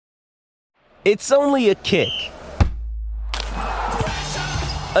It's only a kick,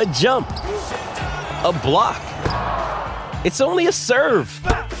 a jump, a block. It's only a serve.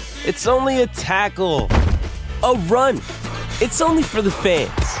 It's only a tackle, a run. It's only for the fans.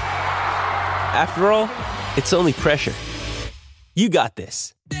 After all, it's only pressure. You got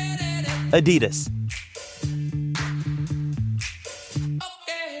this. Adidas.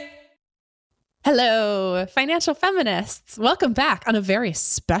 Hello, financial feminists. Welcome back on a very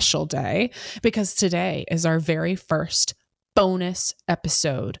special day because today is our very first bonus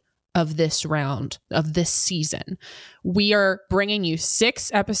episode of this round, of this season. We are bringing you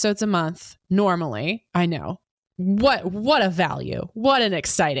 6 episodes a month normally. I know. What a value. What an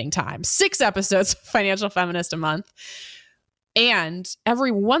exciting time. 6 episodes of Financial Feminist a month. And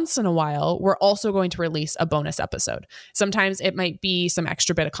every once in a while, we're also going to release a bonus episode. Sometimes it might be some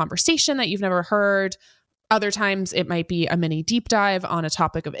extra bit of conversation that you've never heard. Other times it might be a mini deep dive on a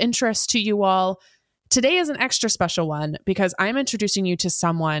topic of interest to you all. Today is an extra special one because I'm introducing you to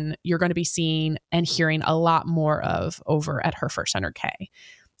someone you're going to be seeing and hearing a lot more of over at Her First 100K.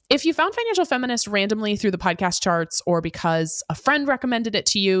 If you found Financial Feminist randomly through the podcast charts or because a friend recommended it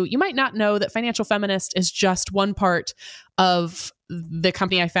to you, you might not know that Financial Feminist is just one part of the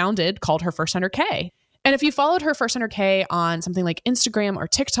company I founded called Her First 100K. And if you followed Her First 100K on something like Instagram or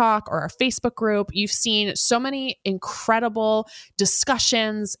TikTok or our Facebook group, you've seen so many incredible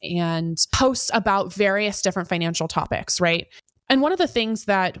discussions and posts about various different financial topics, right? And one of the things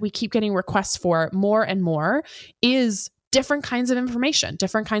that we keep getting requests for more and more is different kinds of information,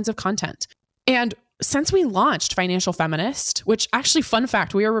 different kinds of content. And since we launched Financial Feminist, which actually, fun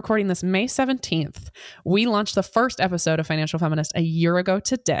fact, we are recording this May 17th. We launched the first episode of Financial Feminist a year ago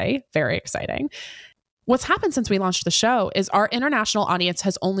today. Very exciting. What's happened since we launched the show is our international audience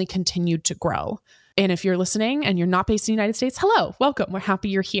has only continued to grow. And if you're listening and you're not based in the United States, hello, welcome. We're happy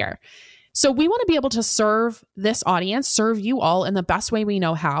you're here. So we want to be able to serve this audience, serve you all in the best way we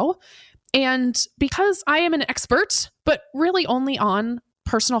know how. And because I am an expert, but really only on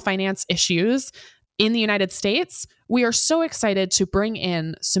personal finance issues in the United States, we are so excited to bring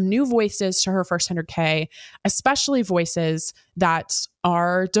in some new voices to Her First 100K, especially voices that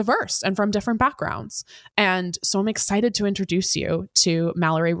are diverse and from different backgrounds. And so I'm excited to introduce you to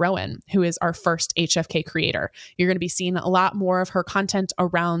Mallory Rowan, who is our first HFK creator. You're going to be seeing a lot more of her content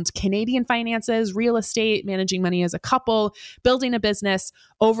around Canadian finances, real estate, managing money as a couple, building a business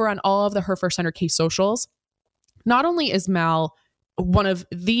over on all of the Her First 100K socials. Not only is Mal one of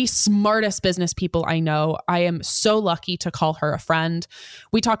the smartest business people I know. I am so lucky to call her a friend.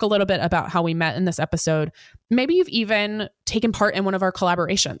 We talk a little bit about how we met in this episode. Maybe you've even taken part in one of our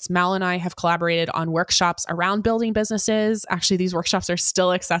collaborations. Mal and I have collaborated on workshops around building businesses. Actually, these workshops are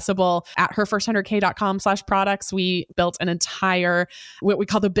still accessible at herfirst100k.com/products. We built an entire, what we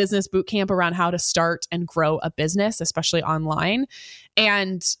call the business bootcamp around how to start and grow a business, especially online.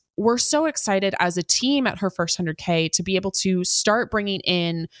 And we're so excited as a team at Her First 100K to be able to start bringing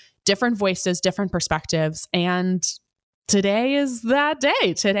in different voices, different perspectives. And today is that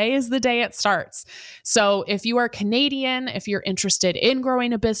day. Today is the day it starts. So if you are Canadian, if you're interested in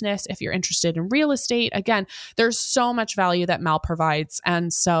growing a business, if you're interested in real estate, again, there's so much value that Mal provides.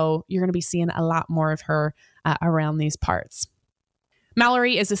 And so you're going to be seeing a lot more of her around these parts.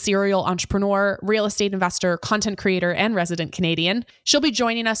 Mallory is a serial entrepreneur, real estate investor, content creator, and resident Canadian. She'll be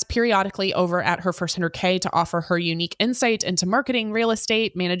joining us periodically over at Her First 100K to offer her unique insight into marketing, real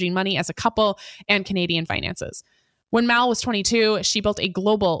estate, managing money as a couple, and Canadian finances. When Mal was 22, she built a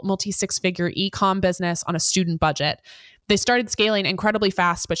global multi-six-figure e-com business on a student budget. They started scaling incredibly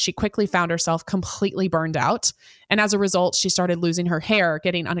fast, but she quickly found herself completely burned out. And as a result, she started losing her hair,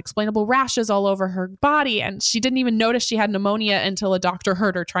 getting unexplainable rashes all over her body, and she didn't even notice she had pneumonia until a doctor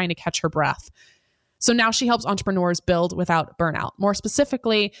heard her trying to catch her breath. So now she helps entrepreneurs build without burnout. More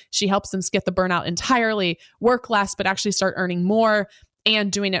specifically, she helps them skip the burnout entirely, work less, but actually start earning more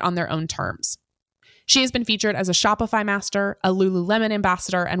and doing it on their own terms. She has been featured as a Shopify master, a Lululemon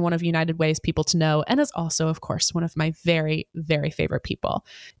ambassador, and one of United Way's people to know, and is also, of course, one of my very, very favorite people.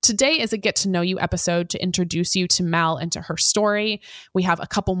 Today is a get to know you episode to introduce you to Mal and to her story. We have a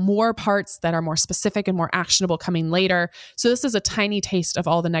couple more parts that are more specific and more actionable coming later. So this is a tiny taste of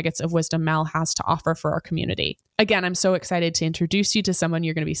all the nuggets of wisdom Mal has to offer for our community. Again, I'm so excited to introduce you to someone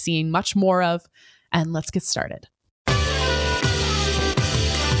you're going to be seeing much more of, and let's get started.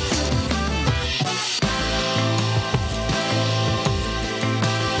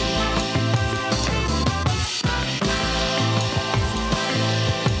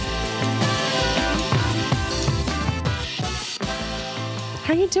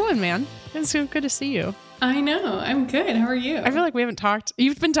 How you doing, man? It's so good to see you. I know. I'm good. How are you? I feel like we haven't talked.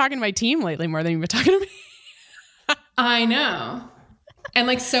 You've been talking to my team lately more than you've been talking to me. I know. And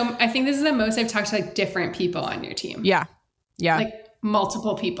like, so I think this is the most I've talked to like different people on your team. Yeah. Yeah. Like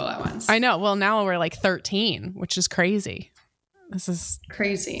multiple people at once. I know. Well, now we're like 13, which is crazy. This is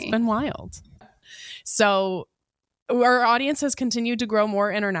crazy. It's been wild. So our audience has continued to grow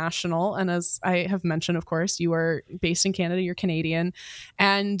more international. And as I have mentioned, of course, you are based in Canada, you're Canadian.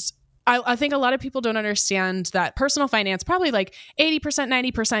 And I think a lot of people don't understand that personal finance, probably like 80%,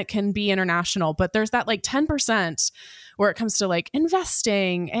 90% can be international, but there's that like 10% where it comes to like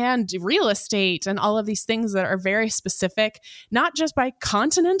investing and real estate and all of these things that are very specific, not just by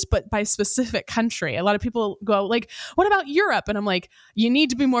continent, but by specific country. A lot of people go like, what about Europe? And I'm like, you need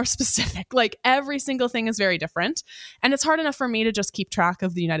to be more specific. Like every single thing is very different. And it's hard enough for me to just keep track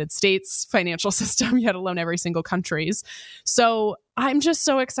of the United States financial system, yet alone every single country's. So I'm just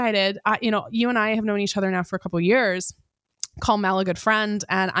so excited. You and I have known each other now for a couple of years. Call Mel a good friend.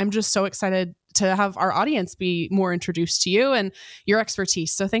 And I'm just so excited to have our audience be more introduced to you and your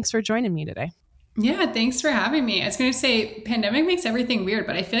expertise. So thanks for joining me today. Yeah, thanks for having me. I was going to say pandemic makes everything weird,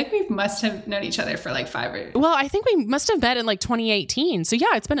 but I feel like we must have known each other for like 5 years. Well, I think we must have met in like 2018. So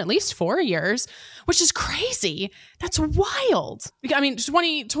yeah, it's been at least 4 years, which is crazy. That's wild. I mean,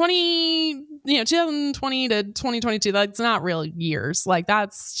 2020 to 2022, that's not real years. Like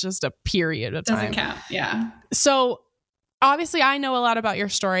that's just a period of time. Doesn't count. Yeah. So obviously I know a lot about your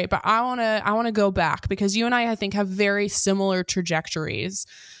story, but I want to go back because you and I think have very similar trajectories.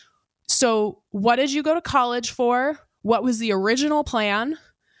 So what did you go to college for? What was the original plan?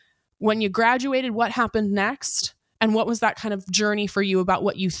 When you graduated, what happened next? And what was that kind of journey for you about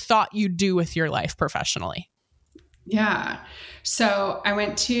what you thought you'd do with your life professionally? Yeah. So I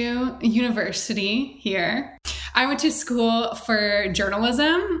went to university here. I went to school for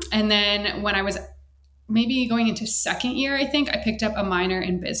journalism. And then when I was maybe going into second year, I think I picked up a minor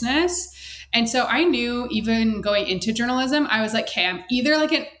in business. And so I knew even going into journalism, I was like, okay, I'm either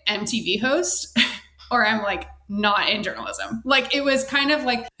like an MTV host or I'm like not in journalism. Like it was kind of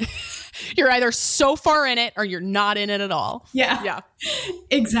like you're either so far in it or you're not in it at all. Yeah,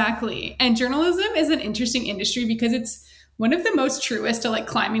 exactly. And journalism is an interesting industry because it's one of the most truest to like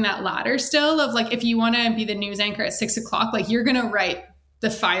climbing that ladder still of like, if you want to be the news anchor at 6 o'clock, like you're going to write the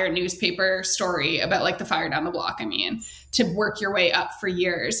fire newspaper story about like the fire down the block. I mean, to work your way up for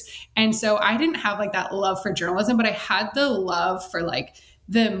years. And so I didn't have like that love for journalism, but I had the love for like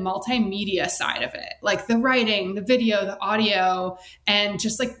the multimedia side of it, like the writing, the video, the audio, and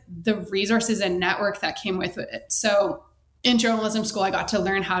just like the resources and network that came with it. So in journalism school, I got to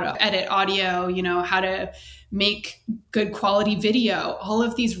learn how to edit audio, how to make good quality video, all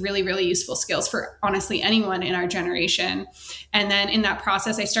of these really, really useful skills for honestly anyone in our generation. And then in that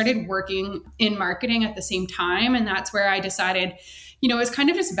process, I started working in marketing at the same time. And that's where I decided, it was kind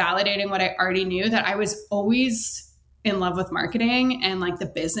of just validating what I already knew, that I was always in love with marketing and like the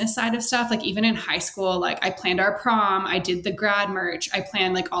business side of stuff. Like even in high school, like I planned our prom, I did the grad merch, I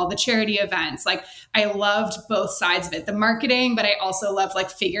planned like all the charity events. Like I loved both sides of it, the marketing, but I also loved like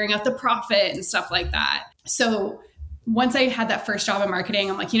figuring out the profit and stuff like that. So once I had that first job in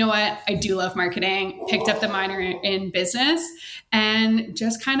marketing, I'm like, you know what? I do love marketing, picked up the minor in business and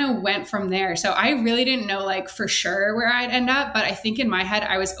just kind of went from there. So I really didn't know like for sure where I'd end up, but I think in my head,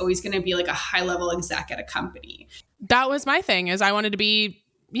 I was always going to be like a high level exec at a company. That was my thing, is I wanted to be,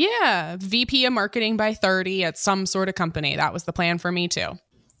 VP of marketing by 30 at some sort of company. That was the plan for me too.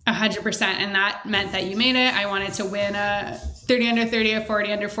 100%. And that meant that you made it. I wanted to win a 30 under 30 or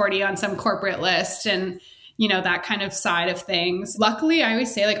 40 under 40 on some corporate list and, that kind of side of things. Luckily, I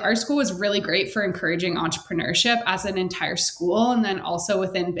always say like our school was really great for encouraging entrepreneurship as an entire school and then also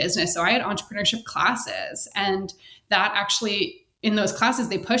within business. So I had entrepreneurship classes, and that actually in those classes,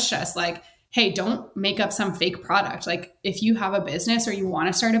 they pushed us like, hey, don't make up some fake product. Like if you have a business or you want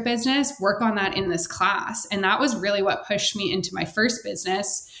to start a business, work on that in this class. And that was really what pushed me into my first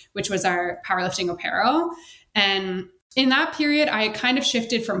business, which was our powerlifting apparel. And in that period, I kind of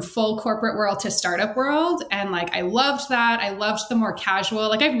shifted from full corporate world to startup world. And like, I loved that. I loved the more casual,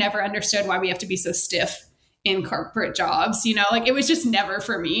 like I've never understood why we have to be so stiff in corporate jobs, like it was just never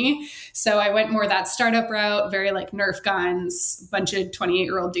for me. So I went more that startup route, very like Nerf guns, bunch of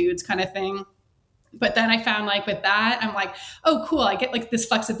 28-year-old dudes kind of thing. But then I found like with that, I'm like, oh, cool. I get like this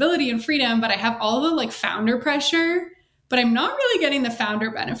flexibility and freedom, but I have all the like founder pressure, but I'm not really getting the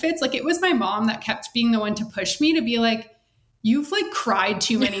founder benefits. Like it was my mom that kept being the one to push me to be like, you've like cried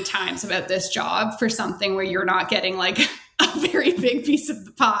too many times about this job for something where you're not getting like a very big piece of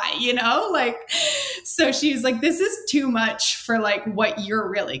the pie, you know? Like, so she's like, this is too much for like what you're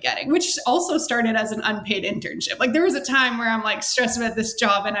really getting, which also started as an unpaid internship. Like there was a time where I'm like stressed about this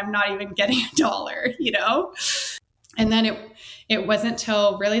job and I'm not even getting $1, you know? And then it wasn't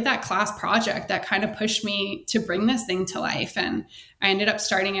till really that class project that kind of pushed me to bring this thing to life. And I ended up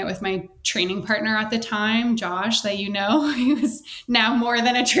starting it with my training partner at the time, Josh, that you know, he was now more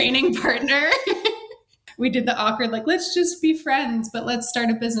than a training partner. We did the awkward, like, let's just be friends, but let's start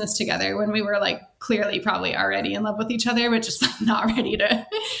a business together, when we were like clearly probably already in love with each other, but just not ready to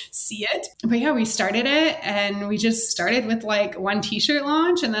see it. But yeah, we started it, and we just started with like one t-shirt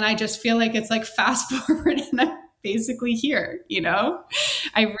launch. And then I just feel like it's like fast forward and I'm basically here, you know?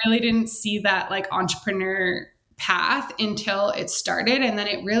 I really didn't see that like entrepreneur path until it started. And then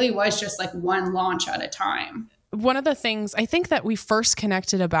it really was just like one launch at a time. One of the things I think that we first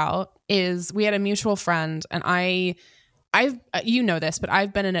connected about is we had a mutual friend, and I've you know this, but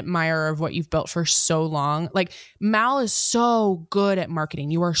I've been an admirer of what you've built for so long. Like Mal is so good at marketing.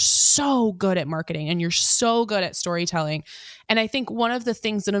 You are so good at marketing, and you're so good at storytelling. And I think one of the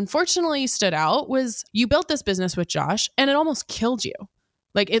things that unfortunately stood out was you built this business with Josh, and it almost killed you.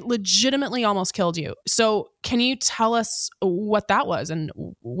 Like it legitimately almost killed you. So can you tell us what that was and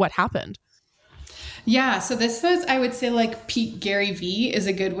what happened? Yeah. So this was, I would say, like peak Gary Vee is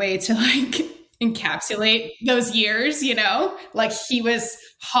a good way to like encapsulate those years, you know, like he was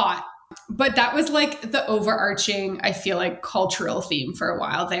hot. But that was like the overarching, I feel like, cultural theme for a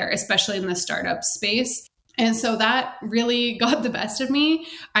while there, especially in the startup space. And so that really got the best of me.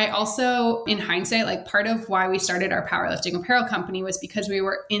 I also, in hindsight, like part of why we started our powerlifting apparel company was because we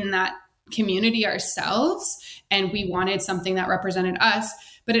were in that community ourselves and we wanted something that represented us.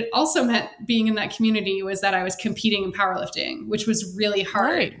 But it also meant being in that community was that I was competing in powerlifting, which was really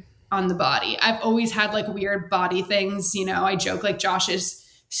hard on the body. I've always had like weird body things. You know, I joke like Josh is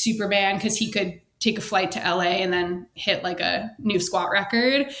Superman because he could take a flight to LA and then hit like a new squat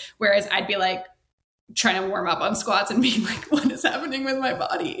record. Whereas I'd be like trying to warm up on squats and being like, what is happening with my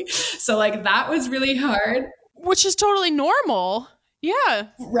body? So like that was really hard. Which is totally normal. Yeah.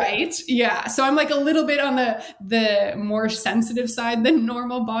 Right. Yeah. So I'm like a little bit on the more sensitive side than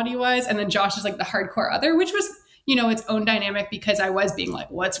normal body wise. And then Josh is like the hardcore other, which was, you know, its own dynamic because I was being like,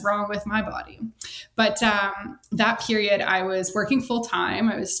 what's wrong with my body? But that period I was working full time.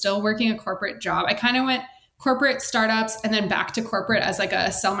 I was still working a corporate job. I kind of went corporate, startups, and then back to corporate as like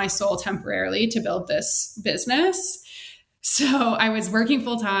a sell my soul temporarily to build this business. So I was working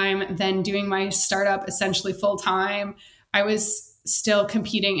full time, then doing my startup essentially full time. I was still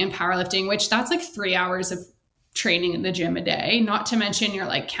competing in powerlifting, which that's like 3 hours of training in the gym a day, not to mention you're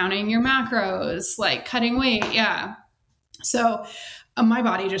like counting your macros, like cutting weight. Yeah. So my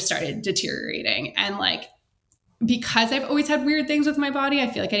body just started deteriorating. And like, because I've always had weird things with my body, I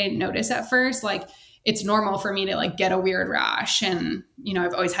feel like I didn't notice at first, like it's normal for me to like get a weird rash. And, you know,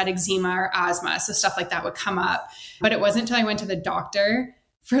 I've always had eczema or asthma. So stuff like that would come up, but it wasn't until I went to the doctor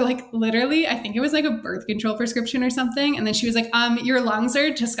for like literally, I think it was like a birth control prescription or something. And then she was like, your lungs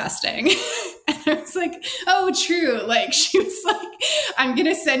are disgusting. And I was like, oh, true. Like she was like, I'm going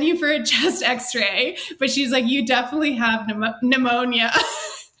to send you for a chest x-ray. But she's like, you definitely have pneumonia.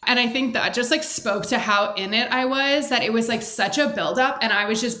 And I think that just like spoke to how in it I was, that it was like such a buildup. And I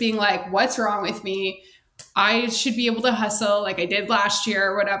was just being like, what's wrong with me? I should be able to hustle like I did last year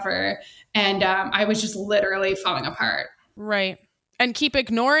or whatever. And I was just literally falling apart. Right. And keep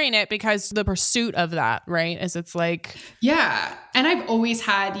ignoring it because the pursuit of that, right? Is it's like... Yeah. And I've always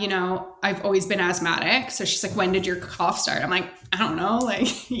had, you know, I've always been asthmatic. So she's like, when did your cough start? I'm like, I don't know,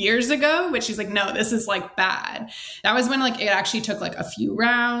 like years ago. But she's like, no, this is like bad. That was when like it actually took like a few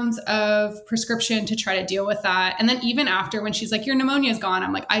rounds of prescription to try to deal with that. And then even after when she's like, your pneumonia is gone,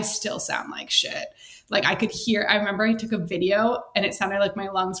 I'm like, I still sound like shit. Like I could hear, I remember I took a video and it sounded like my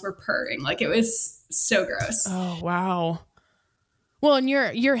lungs were purring. Like it was so gross. Oh, wow. Well, and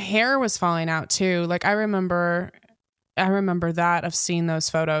your hair was falling out too. Like I remember that of seeing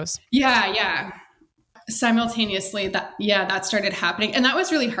those photos. Yeah. Simultaneously that started happening. And that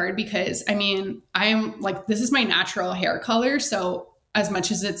was really hard because I mean, I'm like, this is my natural hair color. So as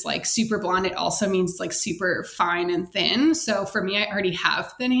much as it's like super blonde, it also means like super fine and thin. So for me, I already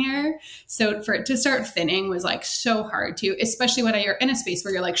have thin hair. So for it to start thinning was like so hard too, especially when you're in a space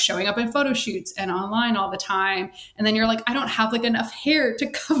where you're like showing up in photo shoots and online all the time. And then you're like, I don't have like enough hair to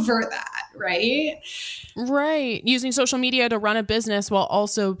cover that. Right. Right. Using social media to run a business while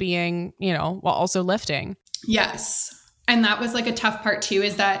also being, you know, while also lifting. Yes. And that was like a tough part too,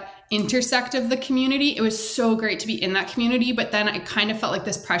 is that intersect of the community. It was so great to be in that community, but then I kind of felt like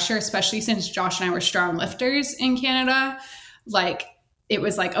this pressure, especially since Josh and I were strong lifters in Canada, like, it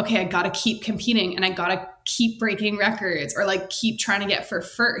was like, okay, I got to keep competing and I got to keep breaking records or like keep trying to get for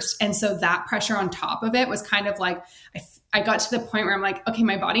first. And so that pressure on top of it was kind of like, I got to the point where I'm like, okay,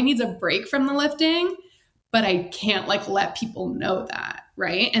 my body needs a break from the lifting, but I can't like let people know that.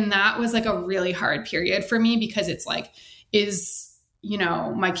 Right. And that was like a really hard period for me because it's like, is, you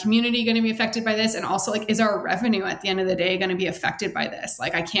know, my community going to be affected by this? And also like, is our revenue at the end of the day going to be affected by this?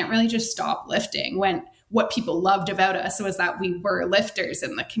 Like, I can't really just stop lifting when what people loved about us was that we were lifters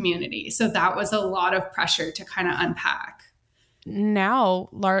in the community. So that was a lot of pressure to kind of unpack. Now,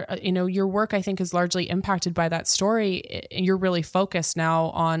 you know, your work, I think, is largely impacted by that story. You're really focused now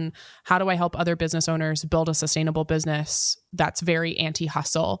on how do I help other business owners build a sustainable business that's very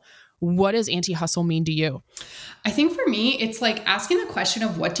anti-hustle. What does anti-hustle mean to you? I think for me, it's like asking the question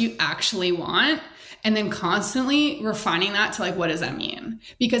of what do you actually want? And then constantly refining that to like, what does that mean?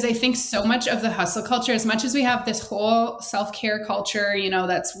 Because I think so much of the hustle culture, as much as we have this whole self-care culture, you know,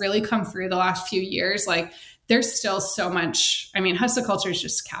 that's really come through the last few years, like there's still so much, I mean, hustle culture is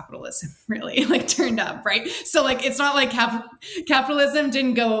just capitalism really like turned up, right? So like, it's not like capitalism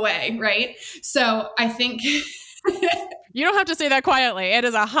didn't go away, right? So I think... You don't have to say that quietly. It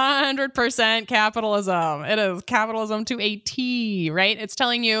is 100% capitalism. It is capitalism to a T, right? It's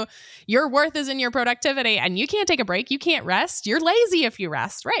telling you your worth is in your productivity and you can't take a break. You can't rest. You're lazy if you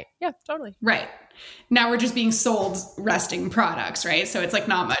rest. Right. Yeah, totally. Right. Now we're just being sold resting products, right? So it's like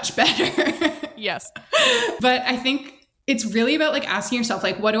not much better. Yes. But I think it's really about like asking yourself,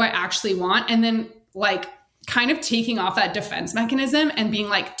 like, what do I actually want? And then like kind of taking off that defense mechanism and being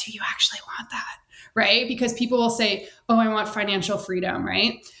like, do you actually want that? Right? Because people will say, oh, I want financial freedom,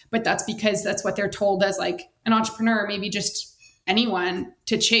 right? But that's because that's what they're told as like an entrepreneur, maybe just anyone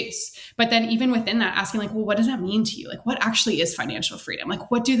to chase. But then even within that, asking like, well, what does that mean to you? Like, what actually is financial freedom?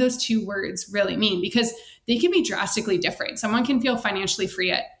 Like, what do those two words really mean? Because they can be drastically different. Someone can feel financially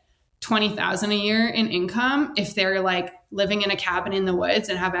free at $20,000 a year in income if they're like living in a cabin in the woods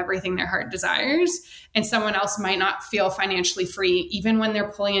and have everything their heart desires. And someone else might not feel financially free even when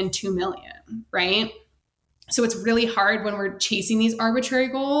they're pulling in 2 million, right? So it's really hard when we're chasing these arbitrary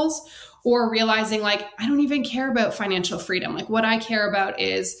goals or realizing like, I don't even care about financial freedom. Like what I care about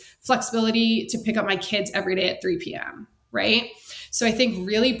is flexibility to pick up my kids every day at 3 p.m., right? So I think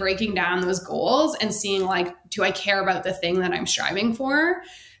really breaking down those goals and seeing like, do I care about the thing that I'm striving for?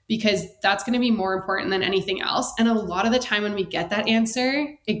 Because that's going to be more important than anything else. And a lot of the time when we get that answer,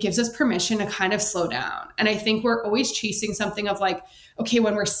 it gives us permission to kind of slow down. And I think we're always chasing something of like, okay,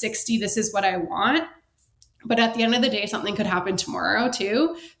 when we're 60, this is what I want. But at the end of the day, something could happen tomorrow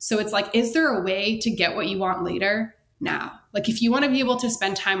too. So it's like, is there a way to get what you want later now? Like if you want to be able to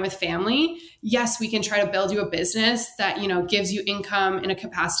spend time with family, yes, we can try to build you a business that, you know, gives you income in a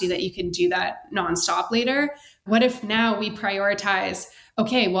capacity that you can do that nonstop later. What if now we prioritize,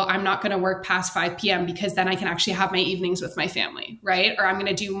 okay, well, I'm not going to work past 5 p.m. because then I can actually have my evenings with my family, right? Or I'm going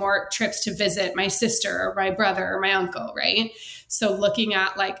to do more trips to visit my sister or my brother or my uncle, right? So looking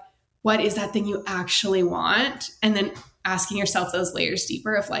at like, what is that thing you actually want? And then asking yourself those layers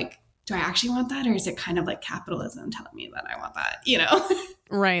deeper of like, do I actually want that? Or is it kind of like capitalism telling me that I want that, you know?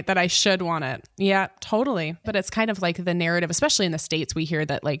 Right. That I should want it. Yeah, totally. But it's kind of like the narrative, especially in the States, we hear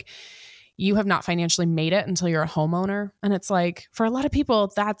that like, you have not financially made it until you're a homeowner. And it's like, for a lot of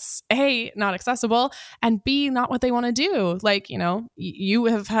people, that's A, not accessible, and B, not what they want to do. Like, you know, you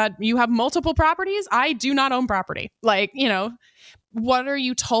have multiple properties. I do not own property. Like, you know, what are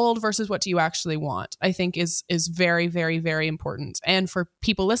you told versus what do you actually want, I think is very, very, very important. And for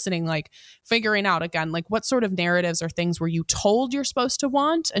people listening, like figuring out again, like what sort of narratives or things were you told you're supposed to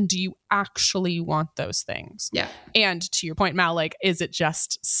want? And do you actually want those things? Yeah. And to your point, Mal, like, is it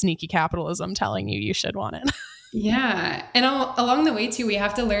just sneaky capitalism telling you should want it? Yeah. And along the way too, we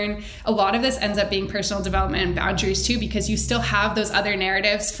have to learn a lot of this ends up being personal development and boundaries too, because you still have those other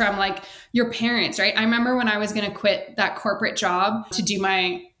narratives from like your parents, right? I remember when I was going to quit that corporate job to do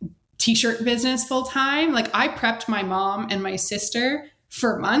my t-shirt business full time, like I prepped my mom and my sister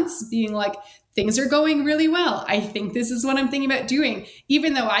for months being like, things are going really well. I think this is what I'm thinking about doing.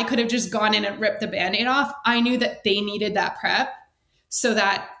 Even though I could have just gone in and ripped the Band-Aid off, I knew that they needed that prep so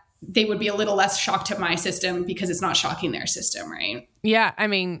that they would be a little less shocked at my system because it's not shocking their system, right? Yeah. I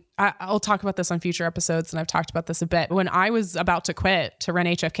mean, I'll talk about this on future episodes, and I've talked about this a bit. When I was about to quit to run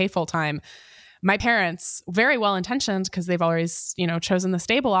HFK full time, my parents, very well intentioned, because they've always, you know, chosen the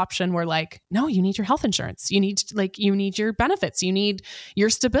stable option, were like, no, you need your health insurance. You need your benefits. You need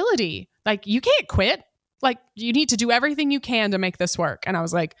your stability. Like, you can't quit. Like, you need to do everything you can to make this work. And I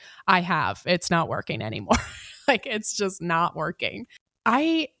was like, it's not working anymore. Like, it's just not working.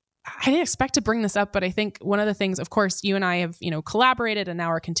 I I didn't expect to bring this up, but I think one of the things, of course, you and I have, collaborated and now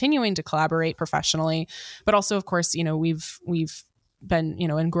are continuing to collaborate professionally, but also, of course, we've been,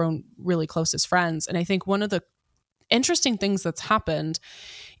 and grown really close as friends. And I think one of the interesting things that's happened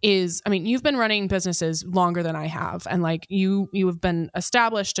is, you've been running businesses longer than I have. And like you have been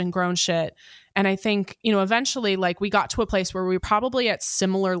established and grown shit. And I think, eventually like we got to a place where we were probably at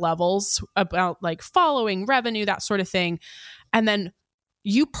similar levels about like following, revenue, that sort of thing. And then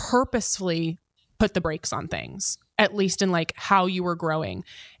you purposefully put the brakes on things, at least in like how you were growing.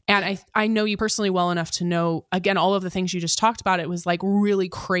 And I know you personally well enough to know, again, all of the things you just talked about. It was like really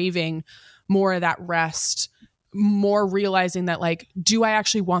craving more of that rest, more realizing that like, do I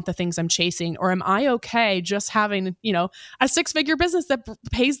actually want the things I'm chasing, or am I okay just having, a 6-figure business that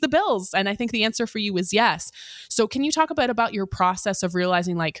pays the bills? And I think the answer for you is yes. So can you talk a bit about your process of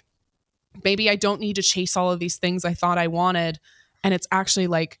realizing like, maybe I don't need to chase all of these things I thought I wanted, and it's actually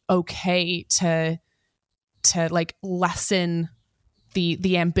like okay to like lessen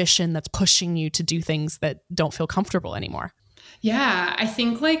the ambition that's pushing you to do things that don't feel comfortable anymore? Yeah, I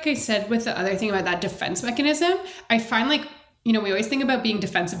think like I said with the other thing about that defense mechanism, I find like, we always think about being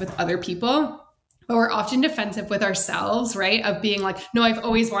defensive with other people, but we're often defensive with ourselves, right? Of being like, no, I've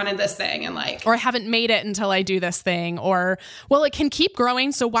always wanted this thing. And like, or I haven't made it until I do this thing, or, well, it can keep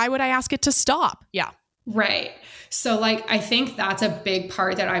growing, so why would I ask it to stop? Yeah. Right. So like, I think that's a big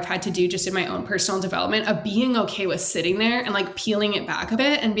part that I've had to do just in my own personal development of being okay with sitting there and like peeling it back a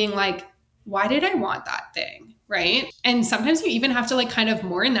bit and being like, why did I want that thing? Right. And sometimes you even have to like kind of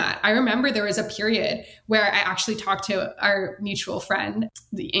mourn that. I remember there was a period where I actually talked to our mutual friend,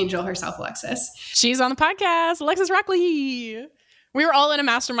 the angel herself, Alexis. She's on the podcast, Alexis Rockley. We were all in a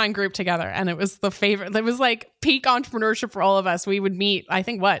mastermind group together, and it was the favorite. It was like peak entrepreneurship for all of us. We would meet, I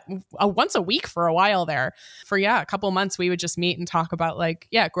think, once a week for a while there. For, a couple of months, we would just meet and talk about like,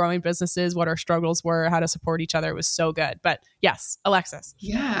 growing businesses, what our struggles were, how to support each other. It was so good. But yes, Alexis.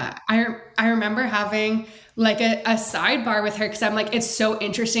 Yeah, I remember having like a sidebar with her because I'm like, it's so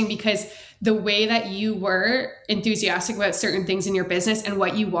interesting because the way that you were enthusiastic about certain things in your business and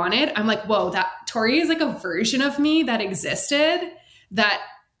what you wanted, I'm like, whoa, that Tori is like a version of me that existed that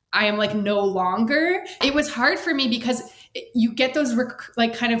I am like no longer. It was hard for me because you get those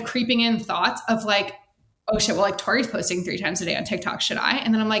like kind of creeping in thoughts of like, oh shit, well, like Tori's posting 3 times a day on TikTok, should I?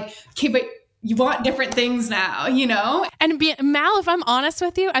 And then I'm like, okay, but you want different things now, And Mal, if I'm honest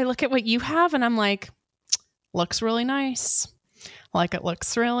with you, I look at what you have and I'm like, looks really nice. Like it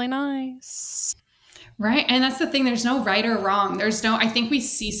looks really nice. Right. And that's the thing. There's no right or wrong. I think we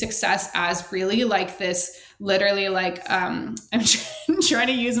see success as really like this, literally like, I'm trying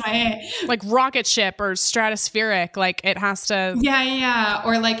to use my... Like rocket ship or stratospheric, like it has to... Yeah.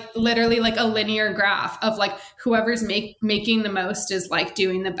 Or like literally like a linear graph of like whoever's making the most is like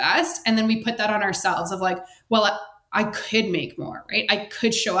doing the best. And then we put that on ourselves of like, well, I could make more, right? I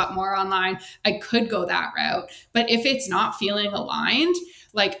could show up more online. I could go that route. But if it's not feeling aligned,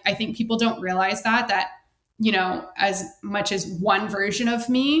 like I think people don't realize that, as much as one version of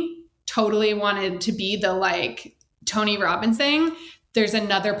me totally wanted to be the like Tony Robbins thing, there's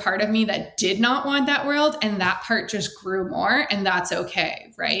another part of me that did not want that world. And that part just grew more, and that's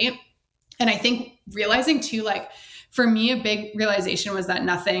okay. Right. And I think realizing too, like for me, a big realization was that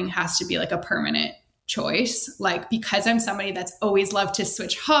nothing has to be like a permanent choice. Like, because I'm somebody that's always loved to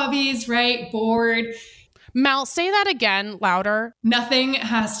switch hobbies, right? Bored. Mal, say that again, louder. Nothing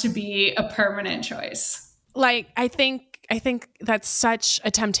has to be a permanent choice. Like, I think that's such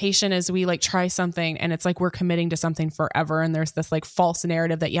a temptation as we like try something and it's like we're committing to something forever. And there's this like false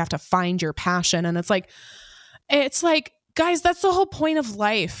narrative that you have to find your passion. And it's like, guys, that's the whole point of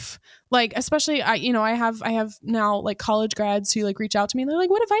life. Like, especially, I have now like college grads who like reach out to me and they're like,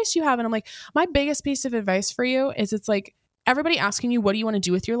 what advice do you have? And I'm like, my biggest piece of advice for you is it's like everybody asking you, what do you want to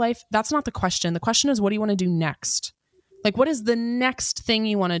do with your life? That's not the question. The question is, what do you want to do next? Like, what is the next thing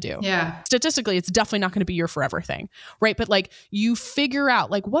you want to do? Yeah. Statistically, it's definitely not going to be your forever thing, right? But like you figure out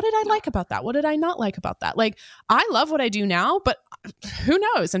like, what did I like about that? What did I not like about that? Like, I love what I do now, but who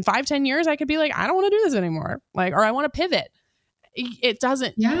knows? In 5-10 years, I could be like, I don't want to do this anymore. Like, or I want to pivot. It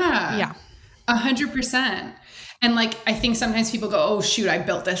doesn't. Yeah. 100%. And like, I think sometimes people go, oh shoot, I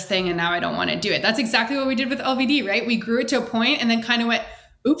built this thing and now I don't want to do it. That's exactly what we did with LVD, right? We grew it to a point and then kind of went,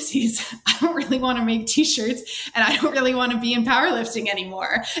 oopsies, I don't really want to make t-shirts and I don't really want to be in powerlifting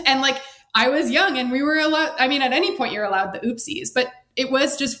anymore. And like, I was young and we were allowed, I mean, at any point you're allowed the oopsies, but it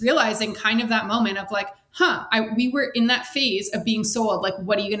was just realizing kind of that moment of like, we were in that phase of being sold. Like,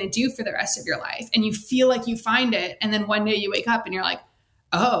 what are you going to do for the rest of your life? And you feel like you find it. And then one day you wake up and you're like,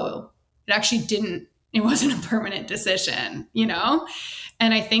 oh, it actually didn't it wasn't a permanent decision, you know?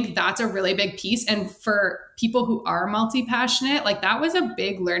 And I think that's a really big piece. And for people who are multi-passionate, like that was a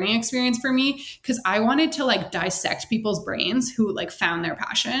big learning experience for me, because I wanted to like dissect people's brains who like found their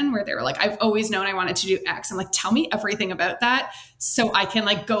passion, where they were like, I've always known I wanted to do X. I'm like, tell me everything about that so I can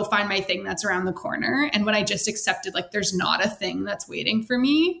like go find my thing that's around the corner. And when I just accepted like there's not a thing that's waiting for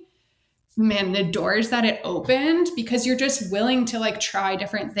me, man, the doors that it opened, because you're just willing to like try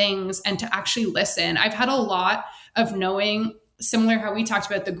different things and to actually listen. I've had a lot of knowing, similar how we talked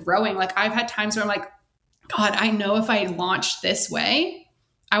about the growing. Like I've had times where I'm like, God, I know if I launch this way,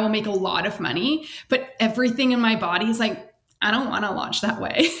 I will make a lot of money, but everything in my body is like, I don't want to launch that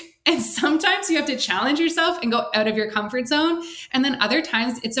way. And sometimes you have to challenge yourself and go out of your comfort zone. And then other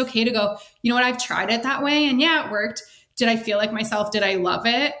times it's okay to go, you know what, I've tried it that way. And yeah, it worked. Did I feel like myself? Did I love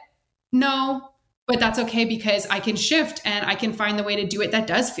it? No, but that's okay, because I can shift and I can find the way to do it that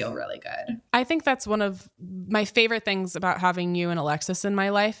does feel really good. I think that's one of my favorite things about having you and Alexis in my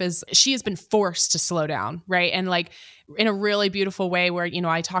life is she has been forced to slow down, right? And like in a really beautiful way where, you know,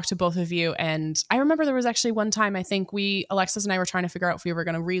 I talked to both of you, and I remember there was actually one time I think Alexis and I were trying to figure out if we were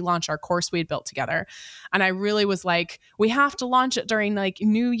going to relaunch our course we had built together. And I really was like, we have to launch it during like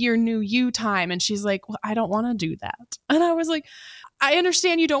New Year, New You time. And she's like, well, I don't want to do that. And I was like, I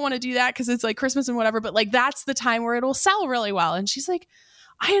understand you don't want to do that because it's like Christmas and whatever, but like that's the time where it'll sell really well. And she's like,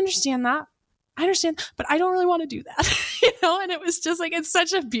 I understand that. I understand, but I don't really want to do that, you know? And it was just like, it's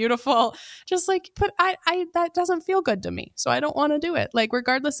such a beautiful, just like, but I that doesn't feel good to me. So I don't want to do it. Like,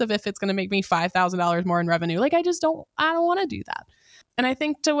 regardless of if it's going to make me $5,000 more in revenue, like, I don't want to do that. And I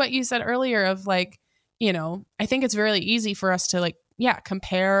think to what you said earlier of like, you know, I think it's really easy for us to like, yeah,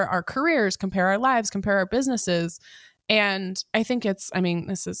 compare our careers, compare our lives, compare our businesses. And I think I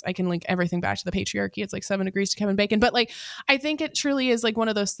can link everything back to the patriarchy. It's like 7 degrees to Kevin Bacon. But like, I think it truly is like one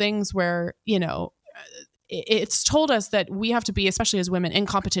of those things where, you know, it's told us that we have to be, especially as women, in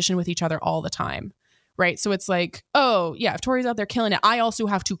competition with each other all the time. Right. So it's like, oh, yeah, if Tori's out there killing it, I also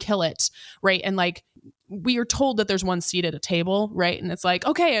have to kill it. Right. And like, we are told that there's one seat at a table, right? And it's like,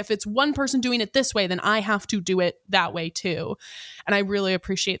 okay, if it's one person doing it this way, then I have to do it that way too. And I really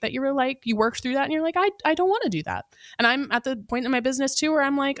appreciate that you were like, you worked through that and you're like, I don't want to do that. And I'm at the point in my business too, where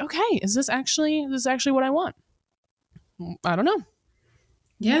I'm like, okay, is this actually what I want? I don't know.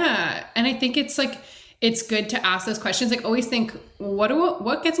 Yeah. And I think it's like, it's good to ask those questions. Like always think,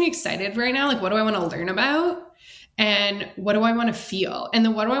 what gets me excited right now? Like, what do I want to learn about? And what do I want to feel? And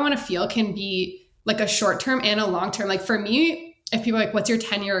the what do I want to feel can be like a short term and a long term. Like for me, if people are like, what's your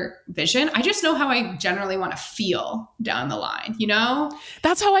 10-year vision? I just know how I generally want to feel down the line, you know?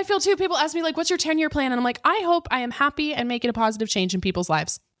 That's how I feel too. People ask me like, what's your 10-year plan? And I'm like, I hope I am happy and making a positive change in people's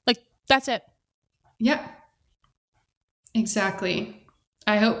lives. Like, that's it. Yeah, exactly.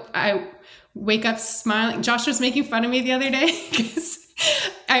 I hope I wake up smiling. Josh was making fun of me the other day because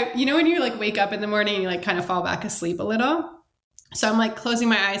you know, when you like wake up in the morning and you like kind of fall back asleep a little. So I'm like closing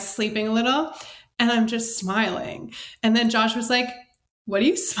my eyes, sleeping a little. And I'm just smiling. And then Josh was like, what are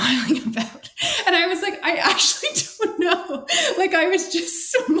you smiling about? And I was like, I actually don't know. Like I was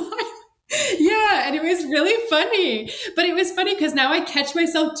just smiling. Yeah. And it was really funny. But it was funny because now I catch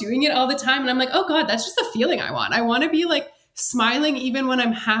myself doing it all the time. And I'm like, oh God, that's just the feeling I want. I want to be like smiling even when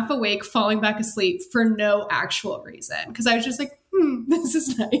I'm half awake, falling back asleep for no actual reason. Because I was just like, this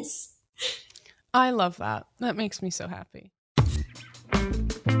is nice. I love that. That makes me so happy.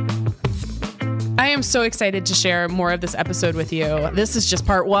 I am so excited to share more of this episode with you. This is just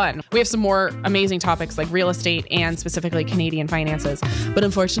part one. We have some more amazing topics like real estate and specifically Canadian finances. But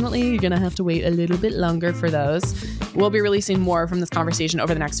unfortunately, you're going to have to wait a little bit longer for those. We'll be releasing more from this conversation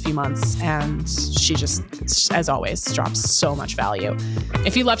over the next few months. And she just, as always, drops so much value.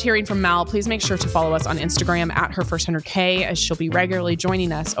 If you loved hearing from Mal, please make sure to follow us on Instagram at HerFirst100K, as she'll be regularly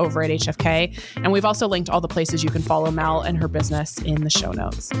joining us over at HFK. And we've also linked all the places you can follow Mal and her business in the show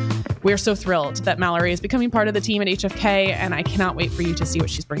notes. We are so thrilled that Mallory is becoming part of the team at HFK, and I cannot wait for you to see what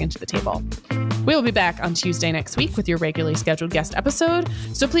she's bringing to the table. We will be back on Tuesday next week with your regularly scheduled guest episode.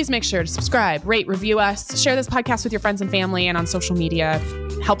 So please make sure to subscribe, rate, review us, share this podcast with your friends and family and on social media.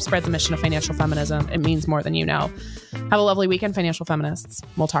 Help spread the mission of financial feminism. It means more than you know. Have a lovely weekend, financial feminists.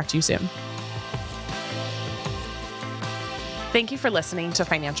 We'll talk to you soon. Thank you for listening to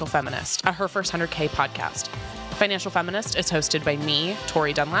Financial Feminist, a Her First 100K podcast. Financial Feminist is hosted by me,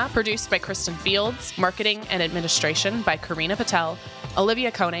 Tori Dunlap, produced by Kristen Fields, marketing and administration by Karina Patel,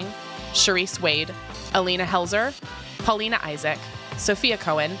 Olivia Koning, Charisse Wade, Alina Helzer, Paulina Isaac, Sophia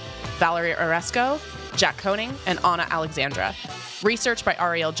Cohen, Valerie Oresco, Jack Koning, and Anna Alexandra. Research by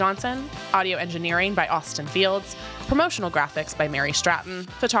Ariel Johnson, audio engineering by Austin Fields, promotional graphics by Mary Stratton,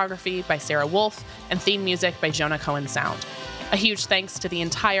 photography by Sarah Wolf, and theme music by Jonah Cohen Sound. A huge thanks to the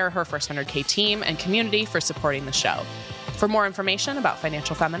entire Her First 100K team and community for supporting the show. For more information about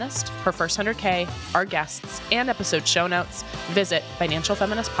Financial Feminist, Her First 100K, our guests, and episode show notes, visit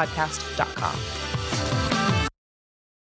financialfeministpodcast.com.